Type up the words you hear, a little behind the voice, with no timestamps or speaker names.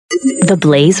the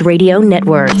Blaze Radio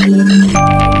Network.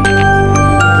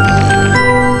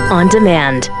 On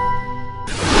demand.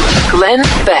 Glenn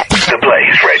Beck. The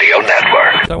Blaze Radio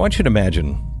Network. So I want you to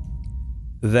imagine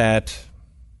that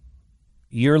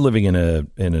you're living in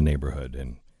a neighborhood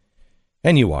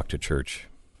and you walk to church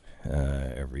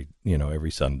every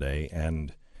Sunday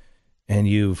and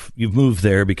you've moved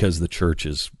there because the church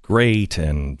is great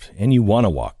and you want to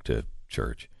walk to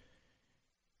church.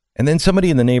 And then somebody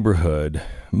in the neighborhood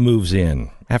moves in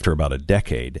after about a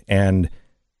decade and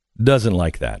doesn't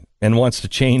like that and wants to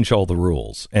change all the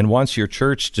rules and wants your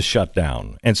church to shut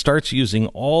down and starts using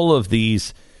all of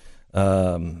these,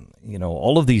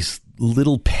 all of these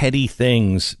little petty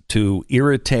things to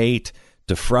irritate,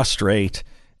 to frustrate,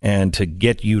 and to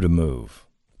get you to move.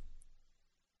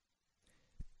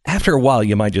 After a while,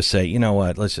 you might just say, you know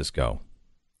what, let's just go.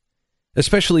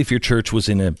 Especially if your church was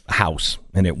in a house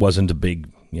and it wasn't a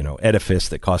big, edifice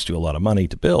that cost you a lot of money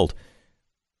to build.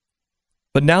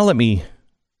 But now let me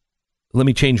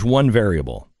change one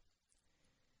variable.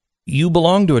 You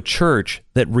belong to a church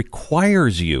that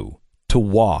requires you to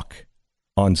walk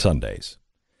on Sundays.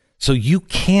 So you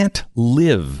can't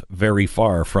live very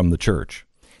far from the church.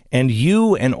 And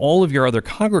you and all of your other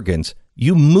congregants,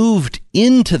 you moved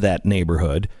into that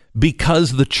neighborhood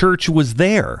because the church was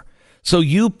there. So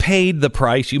you paid the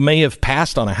price. You may have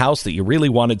passed on a house that you really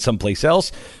wanted someplace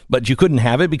else, but you couldn't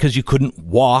have it because you couldn't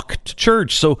walk to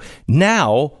church. So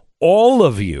now all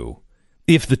of you,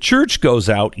 if the church goes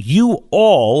out, you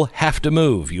all have to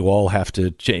move. You all have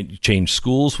to change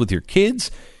schools with your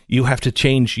kids. You have to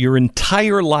change your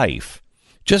entire life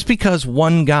just because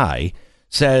one guy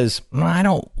says, I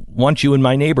don't want you in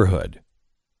my neighborhood.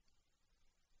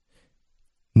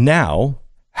 Now,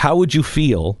 how would you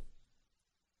feel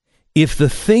if the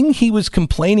thing he was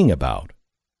complaining about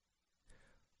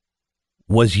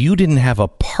was you didn't have a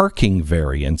parking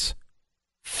variance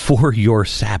for your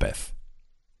Sabbath?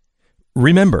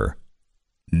 Remember,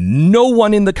 no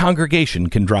one in the congregation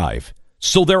can drive,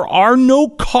 so there are no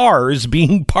cars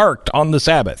being parked on the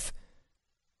Sabbath.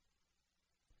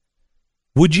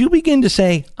 Would you begin to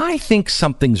say, I think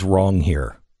something's wrong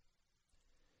here?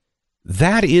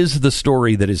 That is the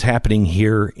story that is happening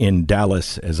here in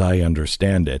Dallas, as I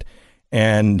understand it.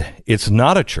 And it's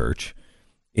not a church.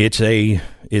 It's a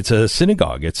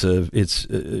synagogue. It's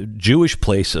a Jewish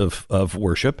place of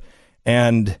worship.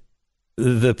 And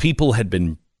the people had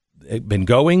been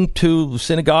going to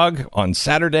synagogue on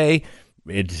Saturday.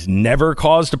 It's never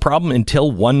caused a problem until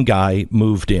one guy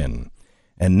moved in.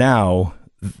 And now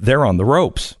they're on the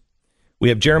ropes. We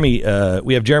have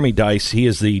Jeremy Dice. He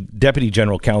is the Deputy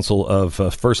General Counsel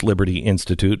of First Liberty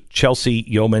Institute. Chelsea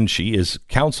Yeoman, she is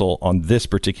counsel on this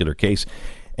particular case.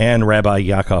 And Rabbi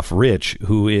Yaakov Rich,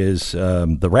 who is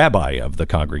the rabbi of the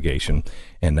congregation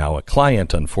and now a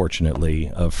client, unfortunately,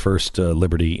 of First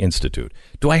Liberty Institute.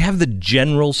 Do I have the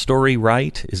general story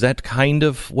right? Is that kind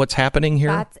of what's happening here?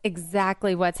 That's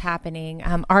exactly what's happening.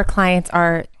 Our clients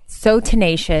are so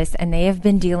tenacious, and they have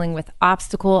been dealing with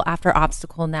obstacle after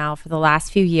obstacle now for the last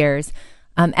few years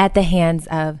at the hands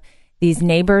of these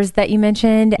neighbors that you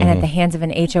mentioned and at the hands of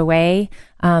an HOA.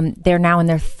 They're now in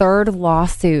their third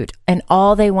lawsuit, and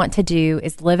all they want to do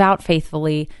is live out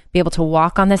faithfully, be able to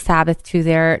walk on the Sabbath to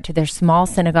their small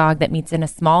synagogue that meets in a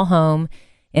small home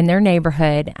in their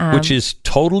neighborhood. Which is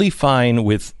totally fine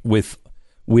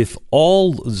with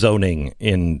all zoning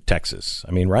in Texas.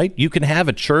 I mean, right? You can have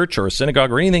a church or a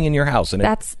synagogue or anything in your house. And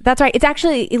that's right. It's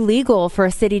actually illegal for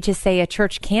a city to say a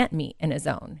church can't meet in a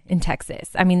zone in Texas.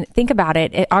 I mean, think about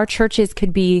it. Our churches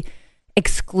could be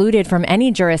excluded from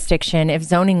any jurisdiction if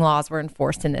zoning laws were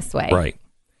enforced in this way. Right.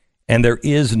 And there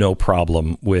is no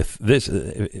problem with this.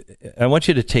 I want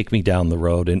you to take me down the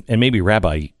road, and maybe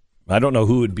Rabbi, I don't know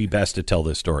who would be best to tell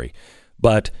this story,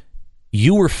 but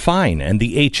you were fine, and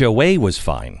the HOA was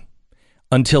fine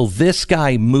until this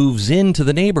guy moves into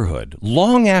the neighborhood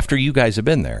long after you guys have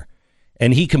been there.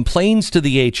 And he complains to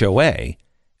the HOA,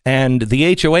 and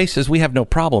the HOA says, we have no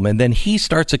problem. And then he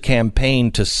starts a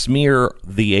campaign to smear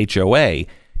the HOA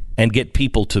and get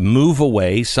people to move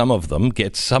away. Some of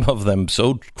them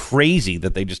so crazy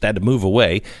that they just had to move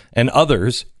away. And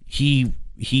others, he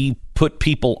put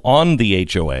people on the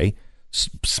HOA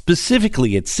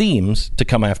specifically, it seems, to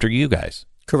come after you guys.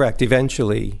 Correct.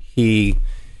 Eventually, he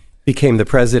became the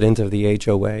president of the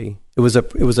HOA. It was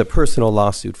a personal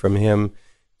lawsuit from him.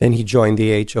 Then he joined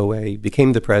the HOA,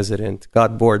 became the president,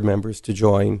 got board members to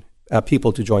join,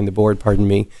 people to join the board,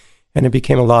 and it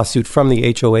became a lawsuit from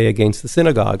the HOA against the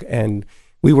synagogue. And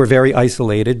we were very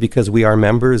isolated because we are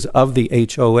members of the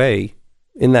HOA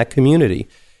in that community.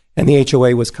 And the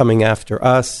HOA was coming after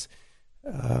us.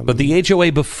 But the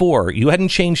HOA before, you hadn't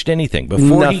changed anything.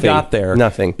 Before he got there,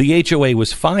 nothing. The HOA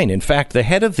was fine. In fact, the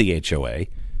head of the HOA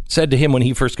said to him when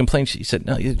he first complained, he said,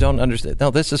 no, you don't understand. No,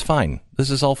 this is fine. This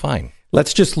is all fine.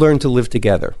 Let's just learn to live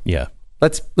together. Yeah.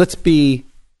 Let's be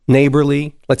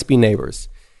neighborly. Let's be neighbors.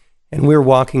 And we're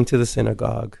walking to the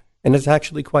synagogue, and it's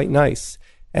actually quite nice.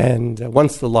 And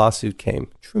once the lawsuit came,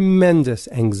 tremendous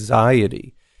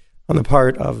anxiety on the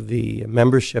part of the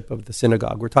membership of the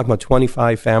synagogue. We're talking about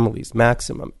 25 families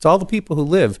maximum. It's all the people who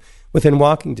live within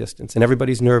walking distance, and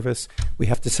everybody's nervous. We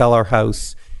have to sell our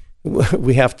house.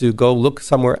 We have to go look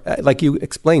somewhere. Like you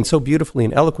explained so beautifully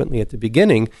and eloquently at the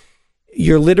beginning,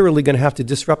 you're literally going to have to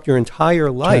disrupt your entire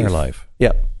life.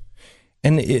 Yeah.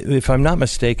 And if I'm not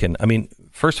mistaken, I mean,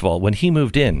 first of all, when he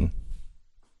moved in,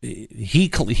 he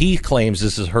claims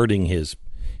this is hurting his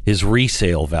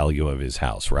resale value of his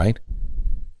house, right?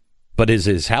 But is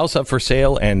his house up for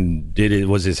sale? And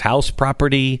was his house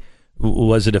property,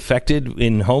 was it affected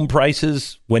in home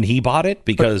prices when he bought it?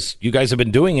 Because you guys have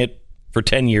been doing it for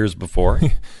 10 years before.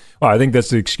 Well, I think that's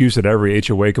the excuse that every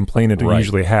HOA complainant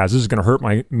usually has. This is going to hurt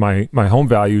my home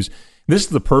values. This is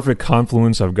the perfect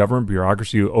confluence of government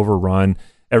bureaucracy overrun,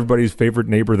 everybody's favorite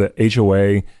neighbor, the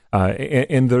HOA,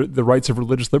 and the rights of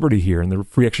religious liberty here and the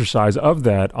free exercise of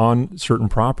that on certain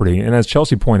property. And as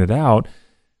Chelsea pointed out,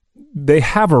 they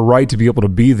have a right to be able to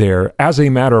be there as a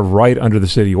matter of right under the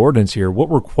city ordinance here. What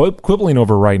we're quibbling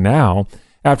over right now,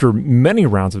 after many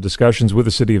rounds of discussions with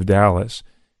the city of Dallas,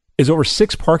 is over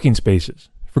 6 parking spaces.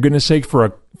 For goodness sake,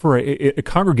 for a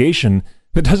congregation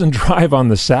that doesn't drive on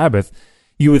the Sabbath,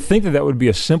 you would think that would be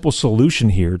a simple solution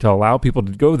here to allow people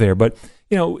to go there. But,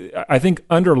 I think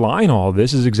underlying all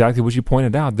this is exactly what you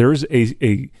pointed out. There's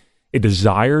a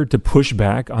desire to push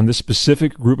back on this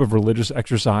specific group of religious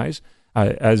exercise.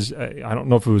 As I don't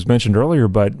know if it was mentioned earlier,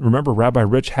 but remember Rabbi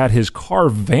Rich had his car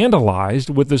vandalized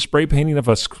with the spray painting of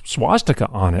a swastika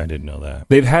on it. I didn't know that.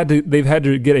 They've had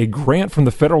to get a grant from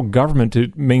the federal government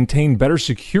to maintain better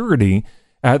security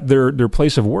at their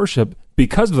place of worship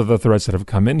because of the threats that have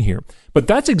come in here. But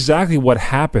that's exactly what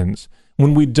happens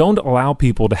when we don't allow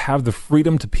people to have the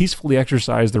freedom to peacefully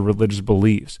exercise their religious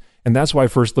beliefs. And that's why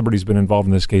First Liberty's been involved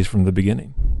in this case from the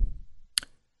beginning.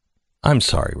 I'm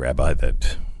sorry, Rabbi,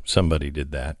 that somebody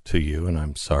did that to you, and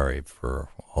I'm sorry for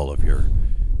all of your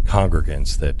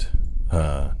congregants that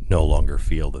no longer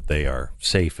feel that they are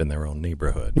safe in their own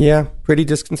neighborhood. Yeah, pretty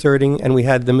disconcerting. And we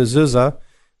had the mezuzah,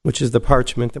 which is the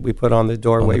parchment that we put on the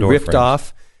doorway, ripped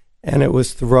off, and it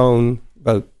was thrown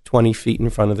about 20 feet in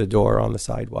front of the door on the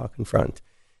sidewalk in front.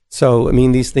 So, I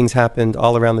mean, these things happened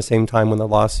all around the same time when the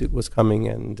lawsuit was coming,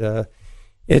 and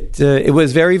it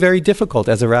was very, very difficult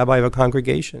as a rabbi of a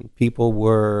congregation. People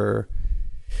were...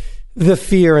 The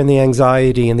fear and the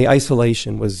anxiety and the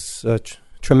isolation was a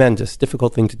tremendous,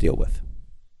 difficult thing to deal with.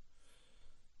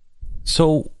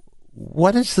 So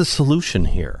what is the solution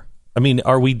here? I mean,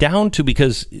 are we down to,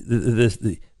 because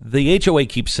the HOA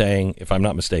keeps saying, if I'm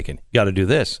not mistaken, you got to do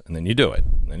this, and then you do it.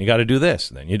 And then you got to do this,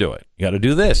 and then you do it. You got to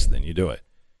do this, and then you do it.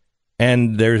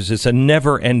 And it's a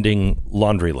never-ending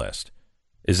laundry list.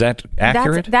 Is that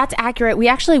accurate? That's accurate. We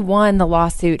actually won the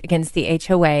lawsuit against the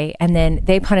HOA, and then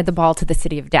they punted the ball to the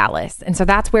city of Dallas. And so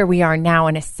that's where we are now,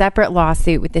 in a separate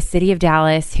lawsuit with the city of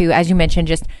Dallas, who, as you mentioned,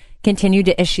 just continue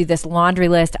to issue this laundry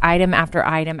list, item after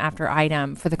item after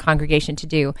item, for the congregation to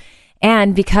do.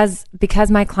 And because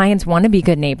my clients want to be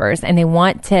good neighbors and they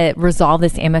want to resolve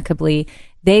this amicably,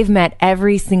 they've met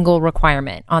every single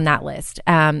requirement on that list.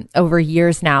 Over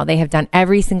years now, they have done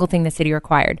every single thing the city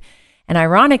required. And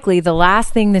ironically, the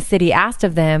last thing the city asked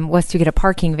of them was to get a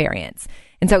parking variance.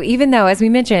 And so even though, as we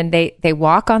mentioned, they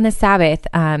walk on the Sabbath,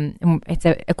 it's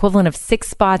an equivalent of 6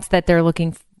 spots that they're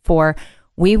looking for,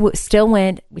 we still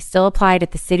applied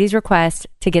at the city's request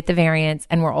to get the variance,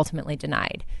 and were ultimately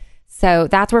denied. So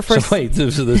that's where first... So wait, so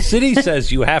the city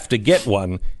says you have to get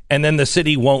one, and then the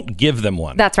city won't give them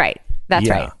one. That's right. That's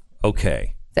right.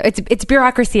 Okay. So it's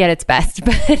bureaucracy at its best.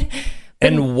 But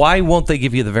and why won't they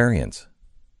give you the variance?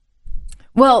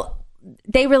 Well,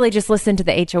 they really just listened to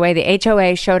the HOA. The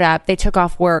HOA showed up. They took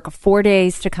off work 4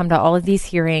 days to come to all of these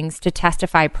hearings to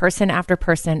testify person after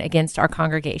person against our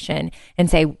congregation and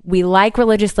say, we like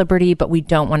religious liberty, but we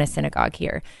don't want a synagogue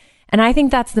here. And I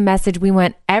think that's the message we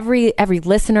want every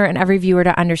listener and every viewer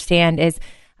to understand is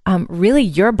really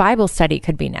your Bible study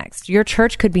could be next. Your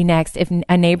church could be next if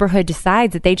a neighborhood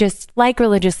decides that they just like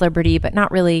religious liberty, but not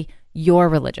really your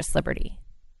religious liberty.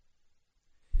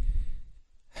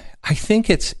 I think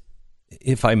it's,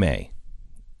 if I may,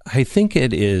 I think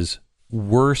it is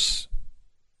worse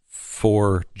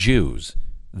for Jews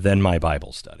than my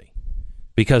Bible study,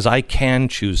 because I can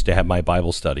choose to have my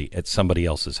Bible study at somebody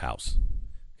else's house.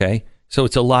 Okay? So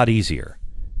it's a lot easier.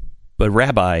 But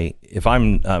Rabbi, if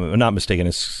I'm not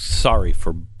mistaken, sorry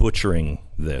for butchering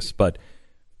this, but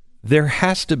there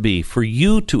has to be, for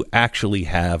you to actually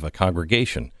have a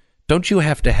congregation, don't you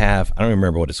have to have, I don't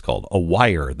remember what it's called, a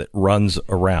wire that runs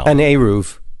around? An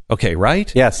A-roof. Okay,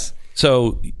 right? Yes.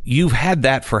 So you've had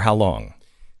that for how long?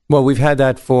 Well, we've had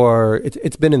that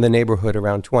it's been in the neighborhood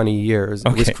around 20 years.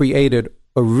 Okay. It was created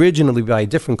originally by a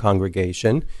different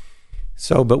congregation.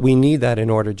 So, but we need that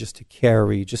in order just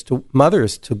to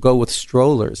mothers to go with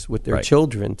strollers with their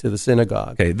children to the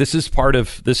synagogue. Okay, this is part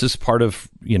of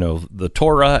the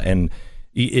Torah, and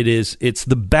it's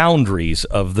the boundaries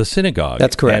of the synagogue.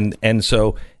 That's correct. And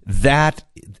so that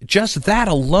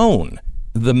alone,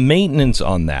 the maintenance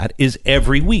on that is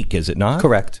every week, is it not?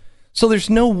 Correct. So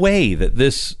there's no way that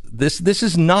this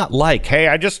is not like, hey,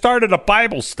 I just started a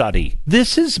Bible study.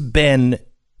 This has been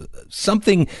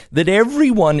something that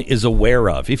everyone is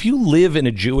aware of. If you live in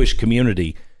a Jewish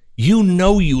community, you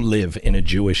live in a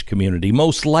Jewish community,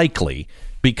 most likely,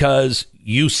 because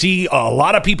you see a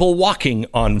lot of people walking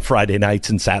on Friday nights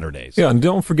and Saturdays. Yeah, and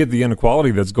don't forget the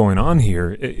inequality that's going on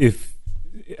here. If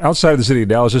outside of the city of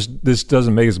Dallas, this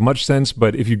doesn't make as much sense,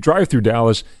 but if you drive through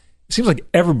Dallas, it seems like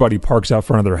everybody parks out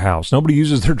front of their house. Nobody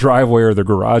uses their driveway or their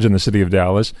garage in the city of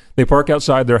Dallas. They park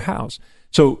outside their house.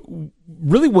 So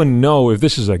really wouldn't know if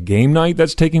this is a game night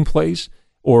that's taking place,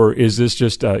 or is this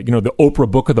just the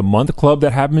Oprah Book of the Month Club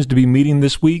that happens to be meeting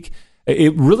this week.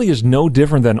 It really is no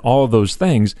different than all of those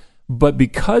things. But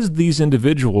because these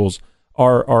individuals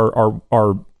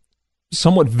are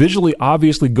somewhat visually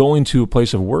obviously going to a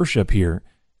place of worship here,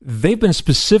 they've been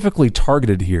specifically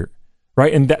targeted here,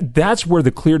 right? And that's where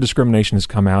the clear discrimination has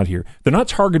come out here. They're not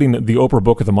targeting the Oprah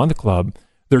Book of the Month Club.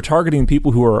 They're targeting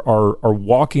people who are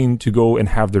walking to go and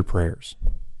have their prayers.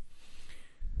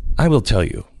 I will tell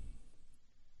you,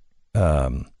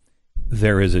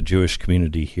 there is a Jewish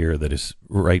community here that is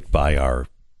right by our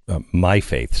My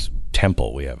Faith's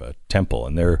temple. We have a temple,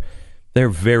 and they're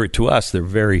very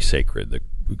sacred.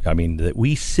 That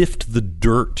we sift the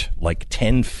dirt like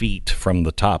 10 feet from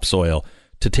the topsoil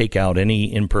to take out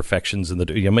any imperfections in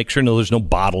the make sure there's no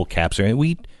bottle caps or anything.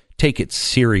 We take it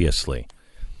seriously.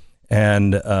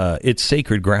 And it's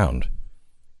sacred ground.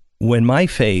 When My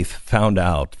Faith found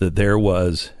out that there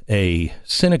was a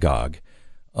synagogue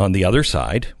on the other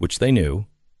side, which they knew,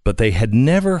 but they had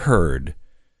never heard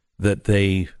that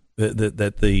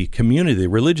that the community, the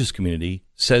religious community,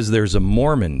 says there's a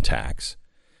Mormon tax,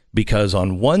 because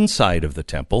on one side of the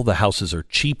temple, the houses are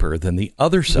cheaper than the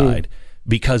other side,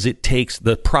 because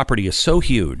the property is so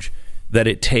huge that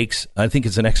it takes, I think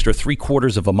it's an extra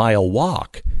 3/4 of a mile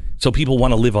walk. So people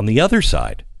want to live on the other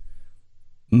side.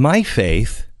 My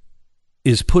Faith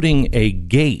is putting a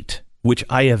gate, which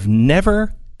I have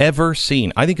never, ever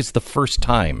seen. I think it's the first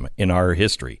time in our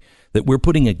history that we're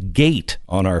putting a gate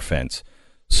on our fence.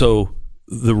 So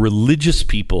the religious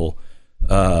people,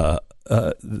 the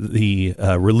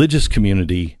religious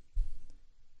community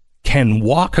can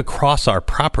walk across our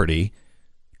property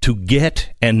to get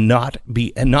and not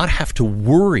have to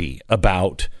worry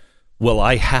about, well,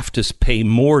 I have to pay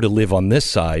more to live on this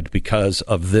side because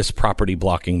of this property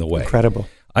blocking the way. Incredible.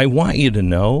 I want you to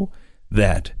know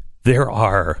that there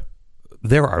are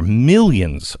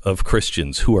millions of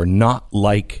Christians who are not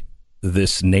like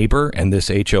this neighbor and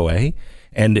this HOA,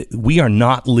 and we are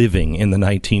not living in the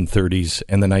 1930s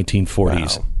and the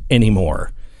 1940s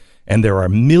anymore. And there are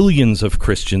millions of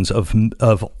Christians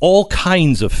of all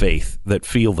kinds of faith that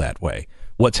feel that way.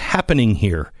 What's happening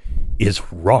here is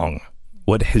wrong.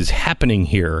 What is happening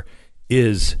here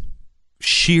is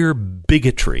sheer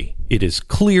bigotry. It is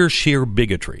clear, sheer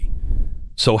bigotry.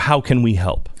 So how can we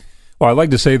help? Well, I'd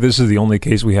like to say this is the only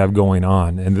case we have going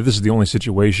on, and that this is the only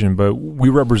situation, but we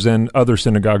represent other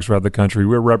synagogues throughout the country.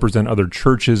 We represent other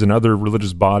churches and other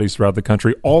religious bodies throughout the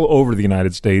country, all over the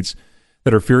United States,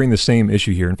 that are fearing the same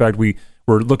issue here. In fact, we're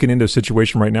looking into a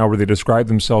situation right now where they describe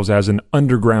themselves as an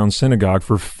underground synagogue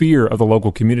for fear of the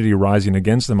local community rising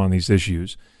against them on these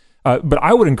issues. But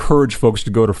I would encourage folks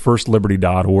to go to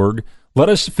firstliberty.org. Let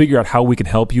us figure out how we can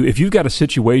help you. If you've got a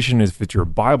situation, if it's your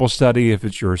Bible study, if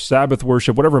it's your Sabbath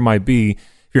worship, whatever it might be,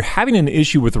 if you're having an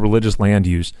issue with the religious land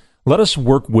use, let us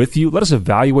work with you. Let us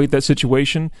evaluate that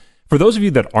situation. For those of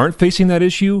you that aren't facing that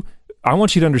issue, I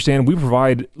want you to understand we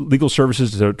provide legal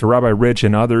services to Rabbi Rich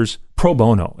and others pro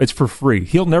bono. It's for free.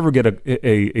 He'll never get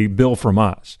a bill from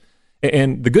us.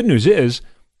 And the good news is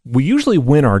we usually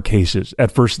win our cases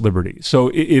at First Liberty.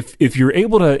 So if you're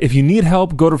able to, if you need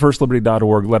help, go to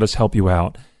firstliberty.org. Let us help you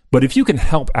out. But if you can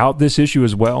help out this issue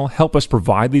as well, help us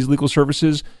provide these legal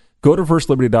services, go to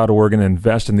firstliberty.org and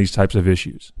invest in these types of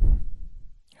issues.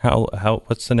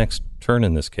 What's the next turn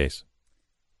in this case?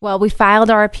 Well, we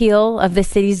filed our appeal of the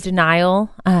city's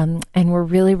denial, and we're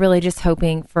really, really just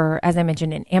hoping for, as I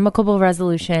mentioned, an amicable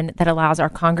resolution that allows our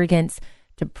congregants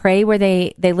to pray where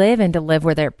they live and to live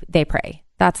where they pray.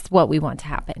 That's what we want to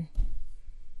happen.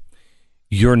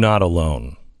 You're not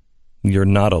alone. You're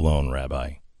not alone,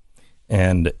 Rabbi.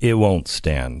 And it won't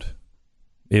stand.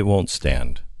 It won't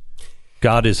stand.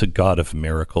 God is a God of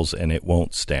miracles, and it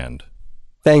won't stand.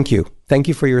 Thank you. Thank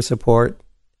you for your support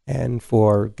and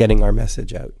for getting our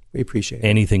message out. We appreciate it.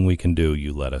 Anything we can do,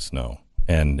 you let us know.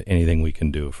 And anything we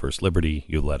can do, First Liberty,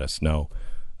 you let us know.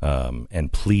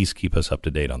 And please keep us up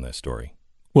to date on this story.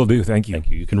 Will do. Thank you. Thank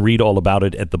you. You can read all about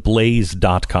it at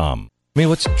TheBlaze.com. I mean,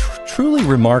 what's truly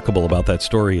remarkable about that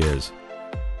story is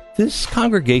this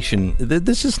congregation,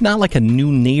 this is not like a new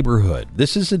neighborhood.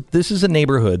 This is a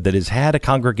neighborhood that has had a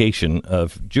congregation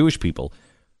of Jewish people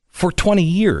for 20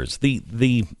 years.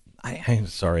 I'm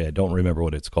sorry, I don't remember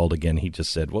what it's called again. He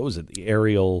just said, what was it?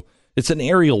 It's an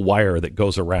aerial wire that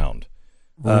goes around.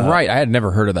 Right. I had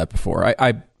never heard of that before.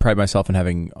 I pride myself in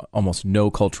having almost no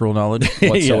cultural knowledge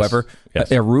whatsoever. Yes.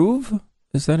 Eruv?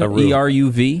 Is that Eruv.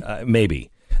 ERUV?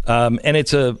 Maybe. And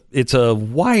it's a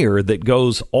wire that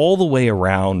goes all the way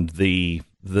around the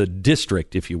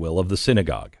district, if you will, of the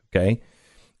synagogue. Okay.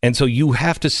 And so you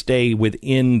have to stay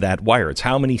within that wire. It's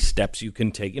how many steps you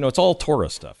can take. It's all Torah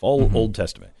stuff, all Old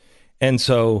Testament. And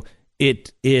so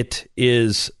it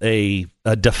is a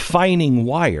defining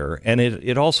wire, and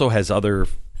it also has other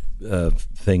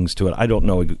things to it. I don't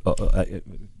know.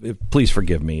 Please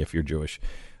forgive me if you're Jewish,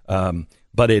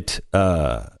 but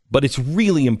it's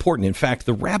really important. In fact,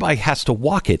 the rabbi has to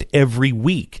walk it every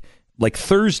week, like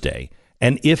Thursday.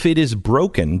 And if it is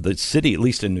broken, the city, at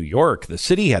least in New York, the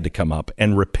city had to come up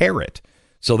and repair it.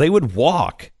 So they would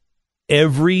walk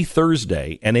every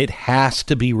Thursday, and it has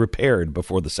to be repaired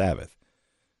before the Sabbath.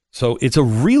 So it's a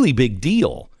really big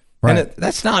deal. Right. And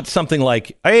that's not something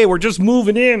like, hey, we're just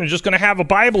moving in and just going to have a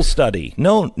Bible study.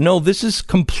 No, this is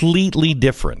completely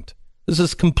different. This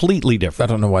is completely different.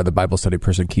 I don't know why the Bible study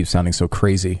person keeps sounding so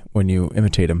crazy when you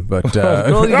imitate him, but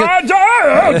Bible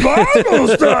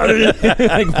study.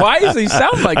 Like, why does he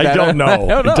sound like that? I don't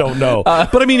know.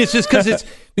 But I mean, it's just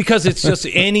because it's just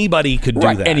anybody could do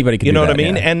that. Anybody can do that. You know what I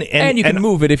mean? Yeah. And you can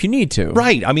move it if you need to.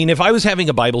 Right. I mean, if I was having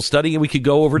a Bible study, we could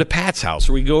go over to Pat's house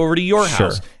or we go over to your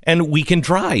house and we can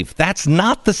drive. That's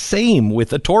not the same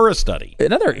with a Torah study.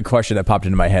 Another question that popped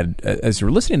into my head as you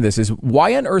were listening to this is,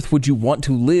 why on earth would you want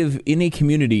to live in a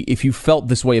community if you felt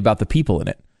this way about the people in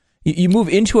it? You move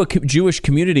into a Jewish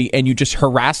community and you just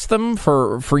harass them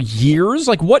for years?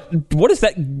 Like, what is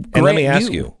that? And let me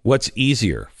ask you, what's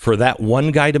easier, for that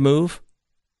one guy to move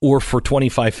or for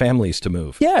 25 families to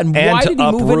move? Yeah, and why did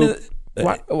he move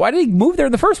why did he move there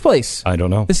in the first place? I don't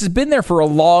know. This has been there for a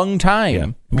long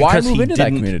time. Yeah. Why move into that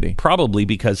community? Probably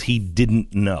because he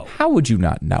didn't know. How would you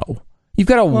not know? You've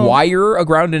got a wire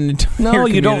around an entire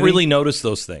community. You don't really notice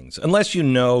those things. Unless you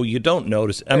know, you don't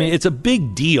notice. I mean, it's a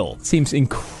big deal. It seems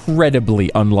incredibly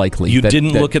unlikely. You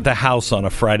didn't look at the house on a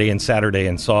Friday and Saturday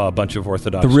and saw a bunch of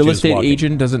Orthodox Jews The real estate walking.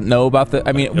 agent doesn't know about the...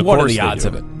 I mean, what are the odds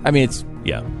of it? I mean, it's...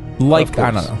 Yeah. Like,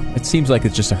 I don't know. It seems like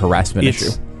it's just a harassment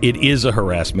issue. It is a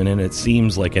harassment, and it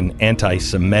seems like an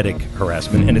anti-Semitic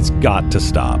harassment, and it's got to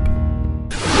stop.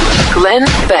 Glenn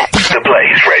Beck. The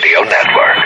Blaze Radio Network.